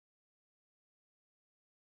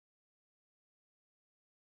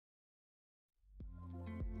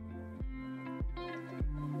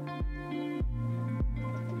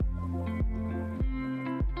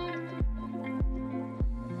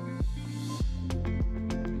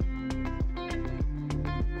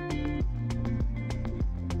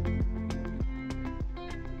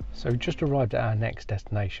So we've just arrived at our next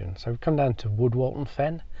destination. So we've come down to Woodwalton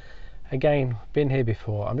Fen. Again, been here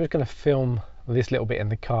before. I'm just going to film this little bit in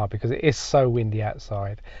the car because it is so windy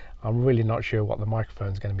outside. I'm really not sure what the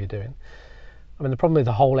microphone's going to be doing. I mean, the problem with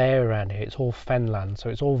the whole area around here, it's all fenland, so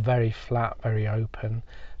it's all very flat, very open.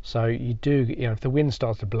 So you do, if the wind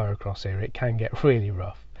starts to blow across here, it can get really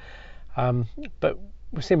rough. But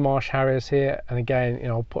we've seen Marsh Harriers here, and again,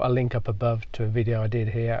 I'll put a link up above to a video I did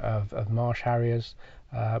here of Marsh Harriers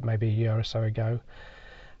maybe a year or so ago.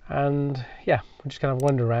 And yeah, we're just kind of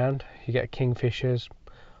wander around. You get kingfishers,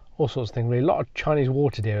 all sorts of things. Really, a lot of Chinese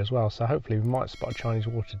water deer as well. So hopefully we might spot a Chinese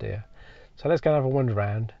water deer. So let's go and have a wander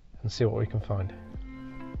around and see what we can find.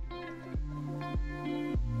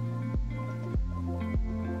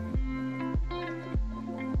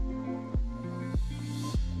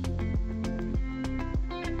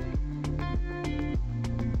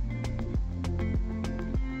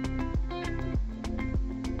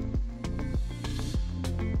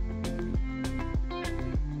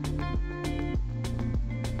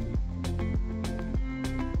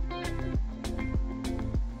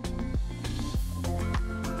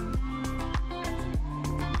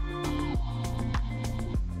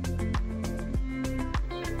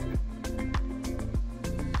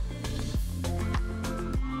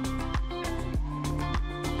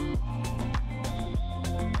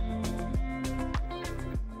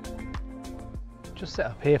 Just sit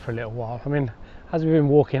up here for a little while. I mean, as we've been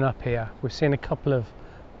walking up here, we've seen a couple of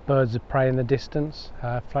birds of prey in the distance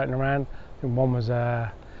floating around. I think one was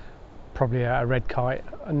probably a red kite.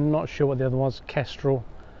 I'm not sure what the other was, kestrel,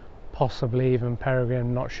 possibly even peregrine.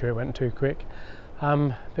 I'm not sure, it went too quick.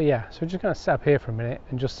 But yeah, so we're just going to sit up here for a minute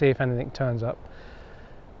and just see if anything turns up.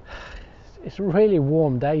 It's a really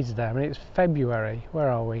warm day today. I mean, it's February. Where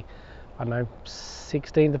are we? I don't know,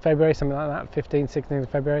 16th of February, something like that, 15th, 16th of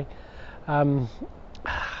February.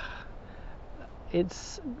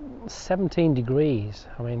 It's 17 degrees.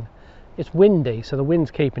 I mean, it's windy, so the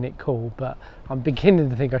wind's keeping it cool, but I'm beginning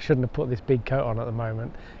to think I shouldn't have put this big coat on at the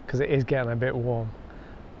moment because it is getting a bit warm.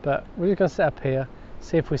 But we're just going to sit up here,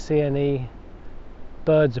 see if we see any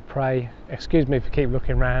birds of prey, excuse me if you keep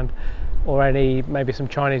looking around, or maybe some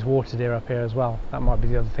Chinese water deer up here as well. That might be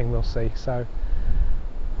the other thing we'll see. So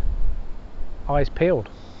eyes peeled.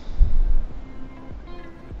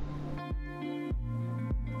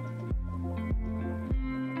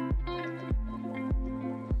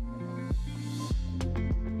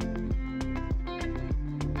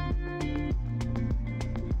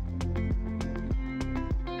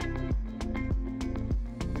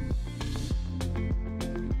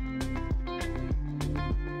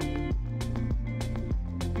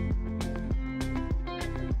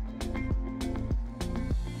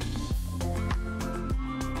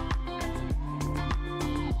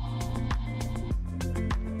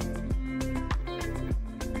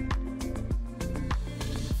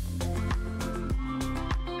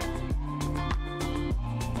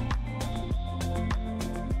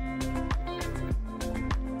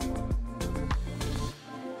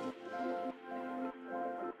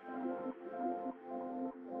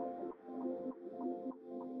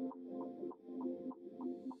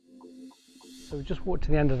 So we just walked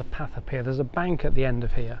to the end of the path up here. There's a bank at the end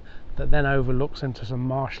of here that then overlooks into some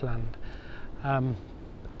marshland.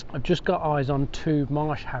 I've just got eyes on two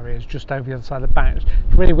Marsh Harriers just over the other side of the bank.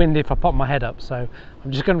 It's really windy if I pop my head up, so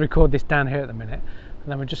I'm just going to record this down here at the minute. And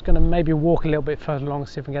then we're just going to maybe walk a little bit further along,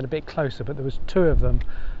 see if we can get a bit closer. But there was two of them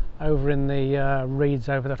over in the reeds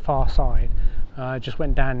over the far side. Just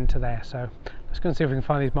went down into there. So let's go and see if we can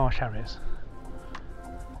find these Marsh Harriers.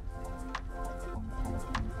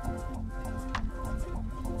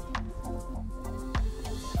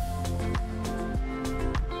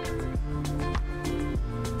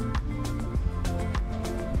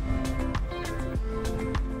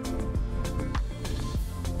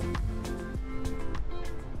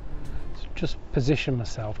 Just position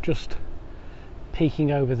myself, just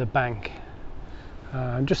peeking over the bank.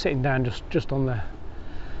 I'm just sitting down, just on the,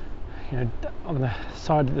 on the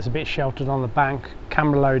side that's a bit sheltered on the bank,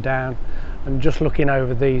 camera low down, and just looking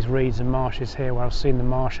over these reeds and marshes here where I've seen the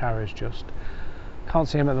Marsh Harriers. Just can't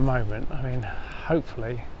see them at the moment. I mean,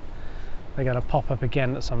 hopefully they're going to pop up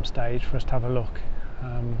again at some stage for us to have a look.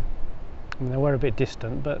 I mean, they were a bit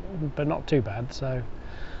distant, but not too bad. So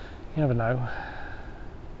you never know.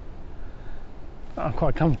 I'm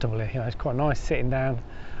quite comfortable here, it's quite nice sitting down.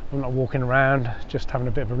 I'm not walking around, just having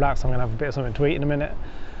a bit of a relax. I'm going to have a bit of something to eat in a minute,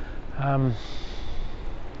 and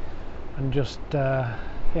just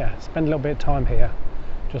yeah, spend a little bit of time here,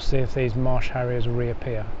 just see if these Marsh Harriers will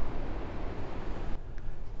reappear.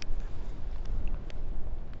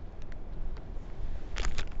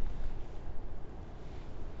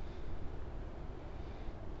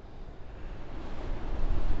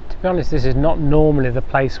 be honest, this is not normally the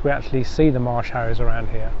place we actually see the Marsh Harriers around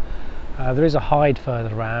here. There is a hide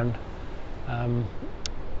further around,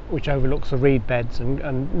 which overlooks the reed beds,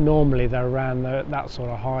 and normally they're around that sort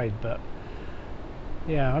of hide, but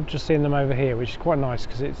yeah, I've just seen them over here, which is quite nice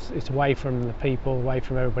because it's away from the people, away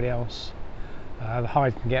from everybody else. The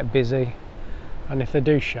hide can get busy, and if they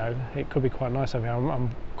do show, it could be quite nice over here. I've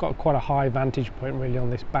got quite a high vantage point really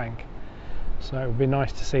on this bank, so it would be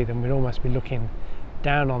nice to see them. We'd almost be looking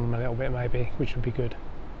down on them a little bit maybe, which would be good.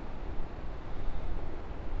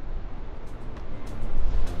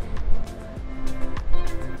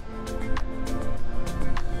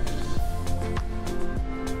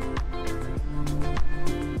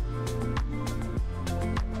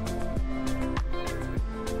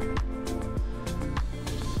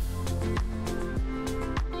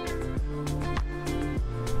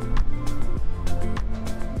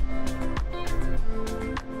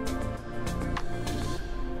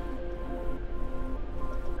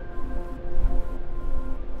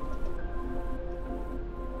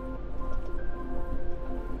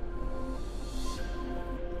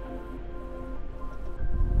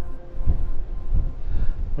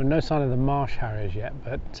 Well, no sign of the Marsh Harriers yet,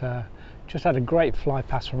 but just had a great fly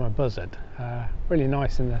pass from a buzzard. Really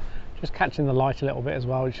nice just catching the light a little bit as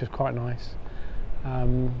well, which is quite nice.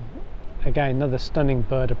 Again, another stunning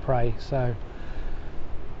bird of prey, so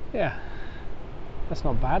yeah, that's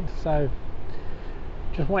not bad. So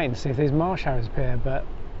just waiting to see if these Marsh Harriers appear, but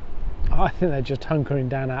I think they're just hunkering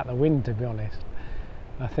down out the wind, to be honest.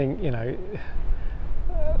 I think, you know,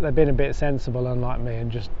 they've been a bit sensible, unlike me, and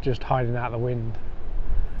just hiding out the wind.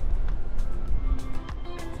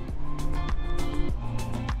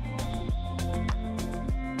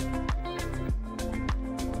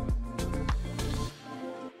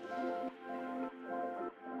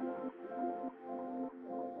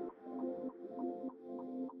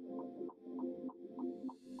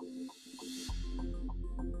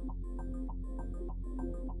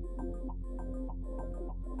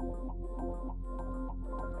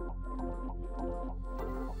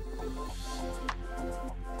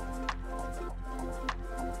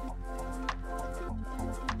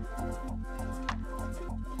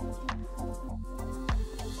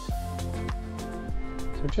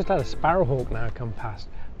 So we've just had a Sparrow-hawk now come past.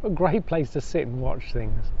 What a great place to sit and watch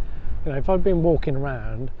things. You know, if I'd been walking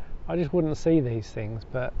around, I just wouldn't see these things,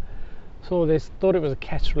 but saw this, thought it was a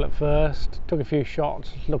kestrel at first, took a few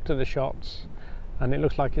shots, looked at the shots, and it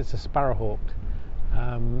looks like it's a Sparrow-hawk.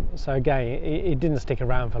 So again, it didn't stick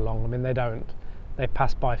around for long. I mean, they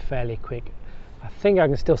pass by fairly quick. I think I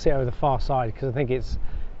can still see it over the far side because I think it's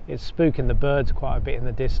spooking the birds quite a bit in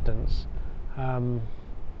the distance.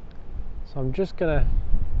 So I'm just gonna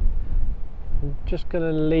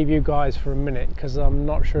leave you guys for a minute because I'm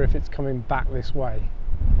not sure if it's coming back this way.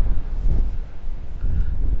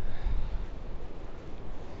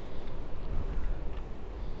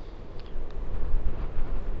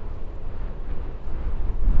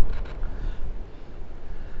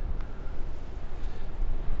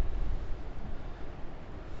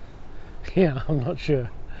 Yeah, I'm not sure.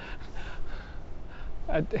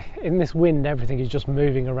 In this wind, everything is just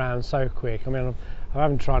moving around so quick. I mean, I'm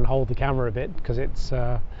having to try and hold the camera a bit because it's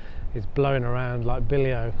blowing around like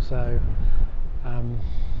billy-o. So,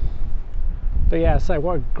 but yeah, so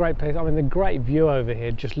what a great place. I mean, the great view over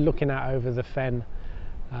here, just looking out over the fen,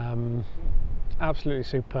 absolutely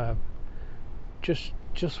superb. Just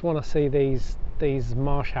want to see these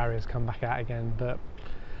Marsh Harriers come back out again, but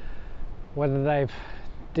whether they've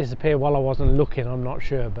disappeared while I wasn't looking, I'm not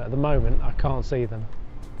sure, but at the moment I can't see them.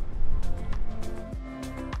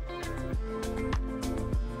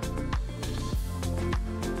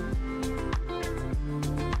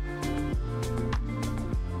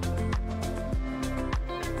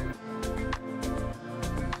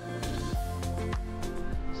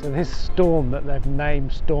 So this storm that they've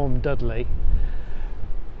named Storm Dudley,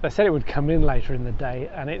 they said it would come in later in the day,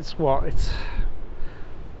 and it's 20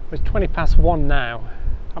 past 1 now.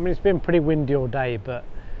 I mean, it's been pretty windy all day, but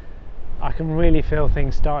I can really feel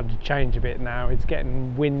things starting to change a bit now. It's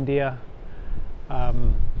getting windier.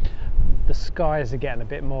 The skies are getting a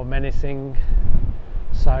bit more menacing.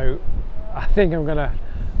 So I think I'm going to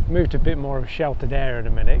move to a bit more of a sheltered area in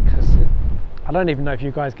a minute, because I don't even know if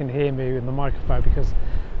you guys can hear me in the microphone, because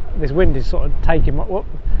this wind is sort of taking my... Whoop,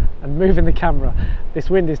 and moving the camera. This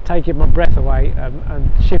wind is taking my breath away and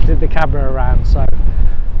shifted the camera around. So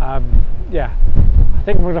yeah, I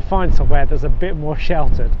think we're going to find somewhere that's a bit more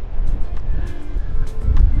sheltered.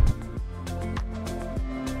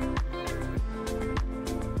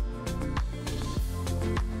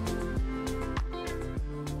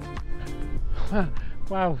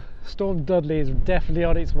 Wow, Storm Dudley is definitely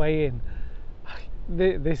on its way in.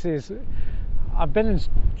 This is, I've been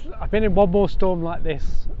in one more storm like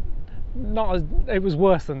this. It was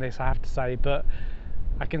worse than this, I have to say, but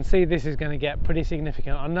I can see this is going to get pretty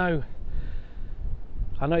significant. I know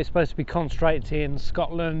it's supposed to be concentrated in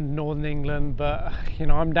Scotland, Northern England, but you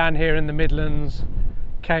know, I'm down here in the Midlands,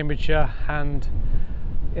 Cambridgeshire, and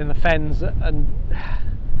in the Fens, and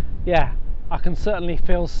yeah, I can certainly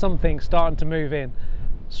feel something starting to move in.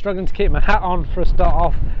 Struggling to keep my hat on for a start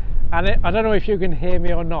off, and I don't know if you can hear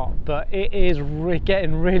me or not, but it is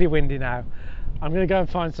getting really windy now. I'm going to go and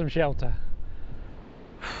find some shelter.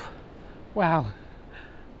 Wow.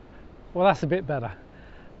 Well, that's a bit better.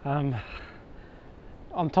 On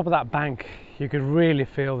top of that bank, you could really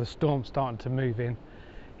feel the storm starting to move in.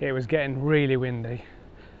 It was getting really windy.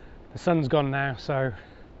 The sun's gone now, so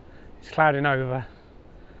it's clouding over.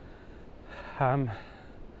 But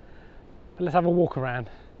let's have a walk around,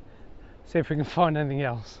 see if we can find anything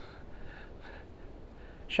else.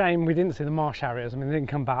 Shame we didn't see the Marsh Harriers. I mean, they didn't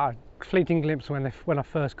come back. A fleeting glimpse when I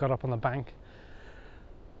first got up on the bank.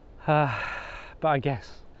 But I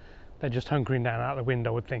guess they're just hunkering down out the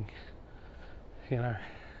window, I would think. You know,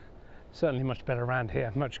 certainly much better around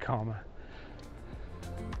here, much calmer.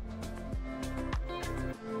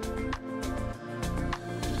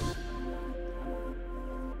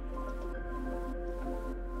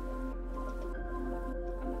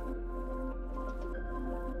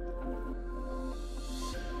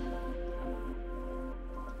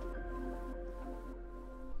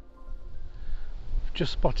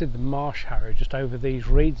 Just spotted the Marsh Harrier just over these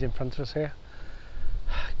reeds in front of us here.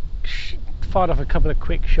 Fired off a couple of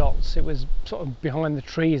quick shots. It was sort of behind the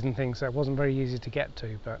trees and things, so it wasn't very easy to get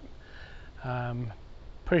to, but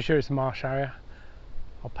pretty sure it's a Marsh Harrier.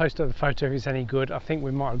 I'll post up the photo if it's any good. I think we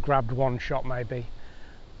might have grabbed one shot maybe,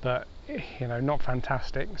 but you know, not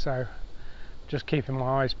fantastic, so just keeping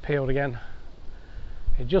my eyes peeled again.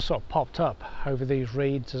 It just sort of popped up over these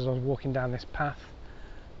reeds as I was walking down this path,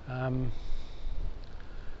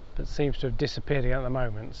 but seems to have disappeared again at the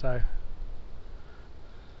moment, so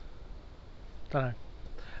don't know,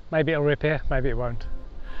 maybe it'll reappear, maybe it won't.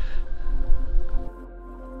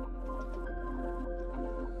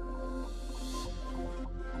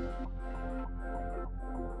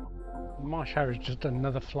 Marsh Harrier is just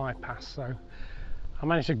another fly past, so I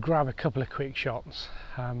managed to grab a couple of quick shots.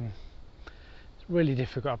 It's really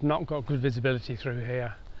difficult. I've not got good visibility through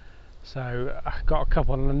here, so I've got a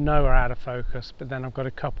couple I know are out of focus, but then I've got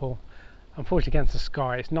a couple unfortunately against the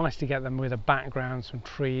sky. It's nice to get them with a background, some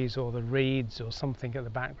trees or the reeds or something at the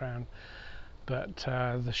background, but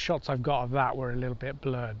the shots I've got of that were a little bit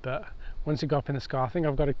blurred. But once it got up in the sky, I think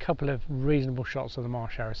I've got a couple of reasonable shots of the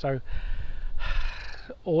Marsh Harrier, so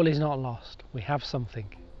all is not lost. We have something.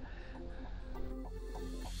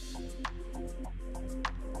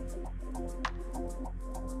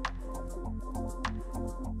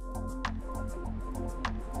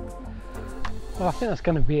 Well, I think that's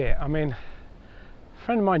going to be it. I mean, a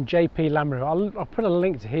friend of mine, JP Lamoureux, I'll put a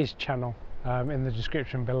link to his channel in the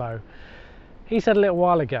description below. He said a little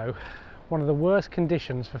while ago, one of the worst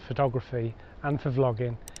conditions for photography and for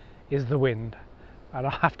vlogging is the wind. And I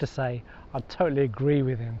have to say, I totally agree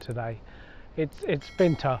with him today. It's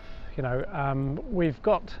been tough, you know.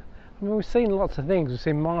 We've seen lots of things. We've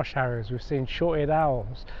seen Marsh Harriers, we've seen short-eared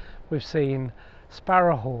owls, we've seen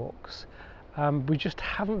Sparrow-hawks. We just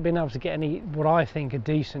haven't been able to get any, what I think are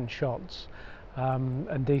decent shots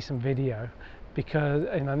and decent video, because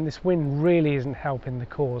you know, this wind really isn't helping the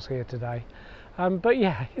cause here today. But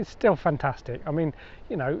yeah, it's still fantastic. I mean,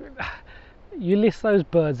 you know, you list those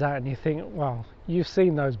birds out and you think, well, you've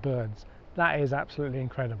seen those birds. That is absolutely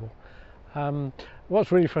incredible.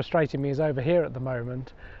 What's really frustrating me is over here at the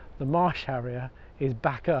moment, the Marsh Harrier is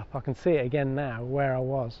back up. I can see it again now where I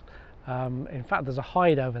was. In fact, there's a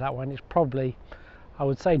hide over that one. It's probably, I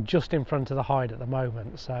would say, just in front of the hide at the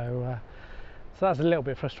moment. So that's a little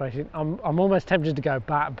bit frustrating. I'm almost tempted to go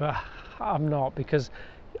back, but I'm not, because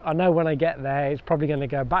I know when I get there, it's probably going to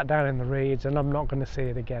go back down in the reeds and I'm not going to see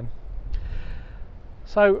it again.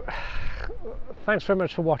 So thanks very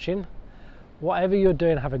much for watching. Whatever you're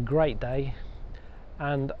doing, have a great day,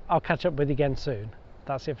 and I'll catch up with you again soon.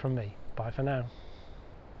 That's it from me. Bye for now.